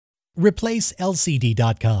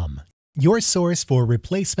ReplaceLCD.com, your source for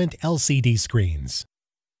replacement LCD screens.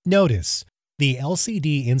 Notice, the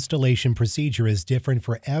LCD installation procedure is different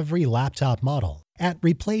for every laptop model. At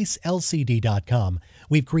ReplaceLCD.com,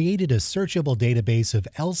 we've created a searchable database of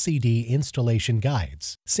LCD installation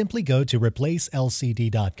guides. Simply go to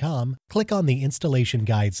ReplaceLCD.com, click on the installation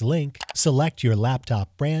guides link, select your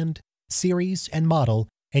laptop brand, series, and model,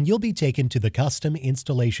 and you'll be taken to the custom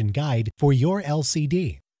installation guide for your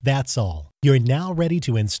LCD. That's all. You're now ready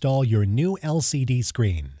to install your new LCD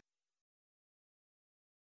screen.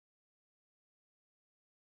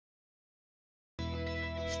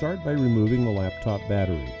 Start by removing the laptop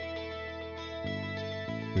battery.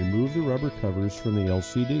 Remove the rubber covers from the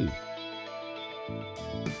LCD.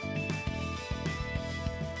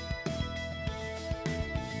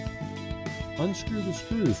 Unscrew the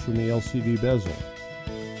screws from the LCD bezel.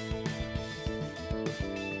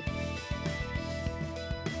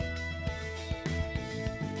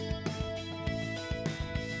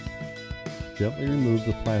 Gently remove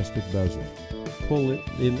the plastic bezel. Pull it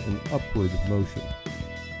in an upward motion.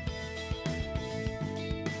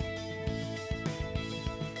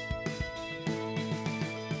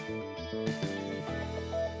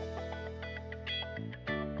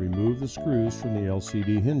 Remove the screws from the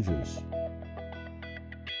LCD hinges.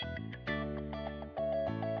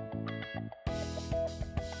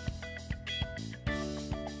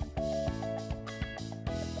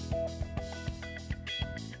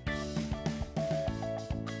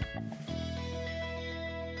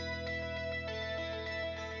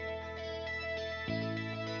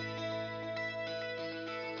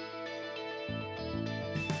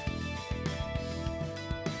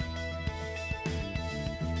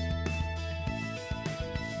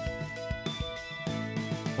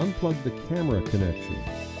 Unplug the camera connection.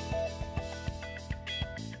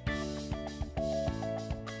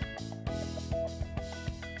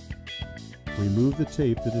 Remove the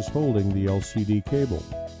tape that is holding the LCD cable.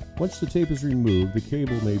 Once the tape is removed, the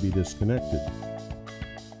cable may be disconnected.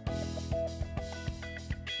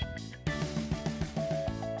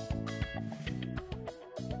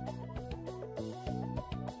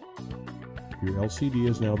 Your LCD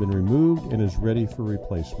has now been removed and is ready for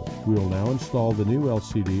replacement. We will now install the new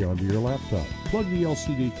LCD onto your laptop. Plug the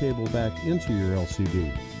LCD cable back into your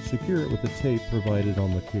LCD. Secure it with the tape provided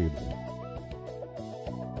on the cable.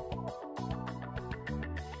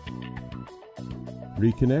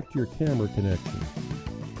 Reconnect your camera connection.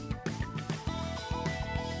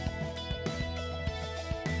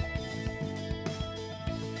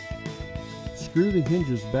 Screw the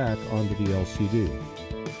hinges back onto the LCD.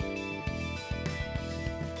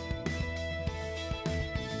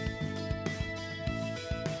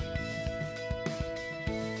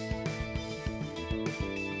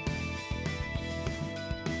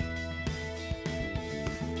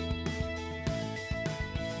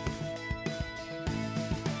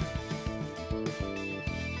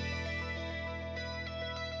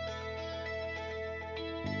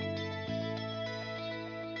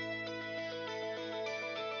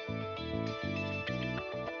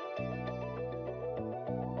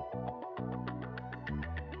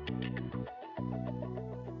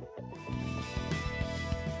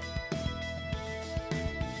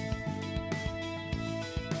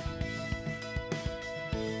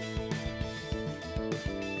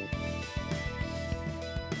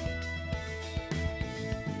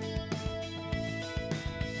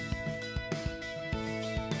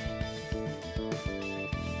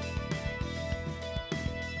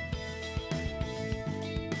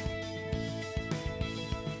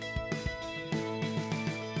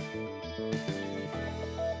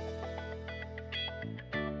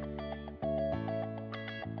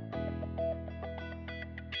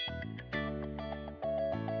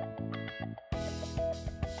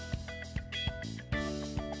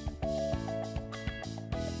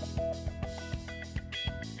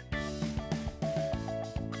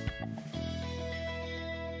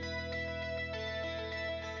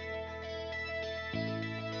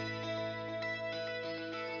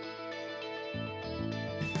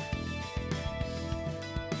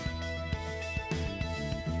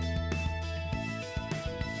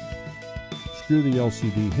 Screw the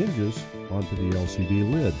LCD hinges onto the LCD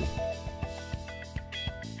lid.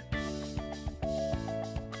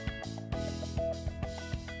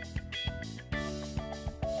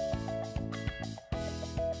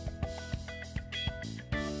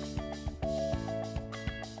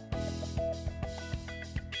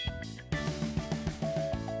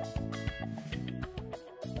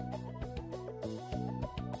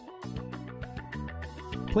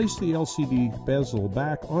 Place the LCD bezel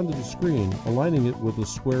back onto the screen, aligning it with the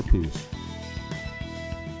square piece.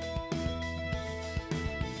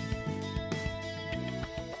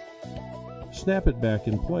 Snap it back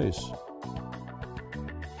in place.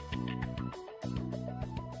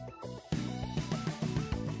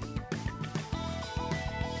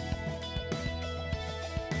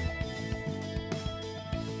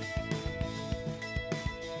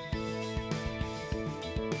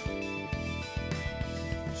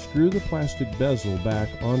 Screw the plastic bezel back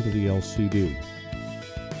onto the LCD.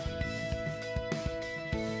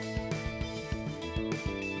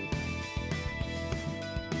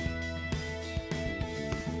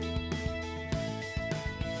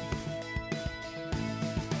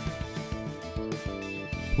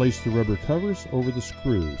 Place the rubber covers over the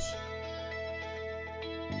screws.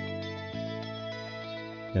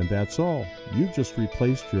 And that's all. You've just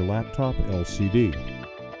replaced your laptop LCD.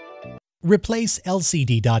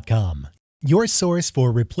 ReplaceLCD.com, your source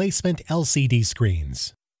for replacement LCD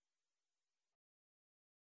screens.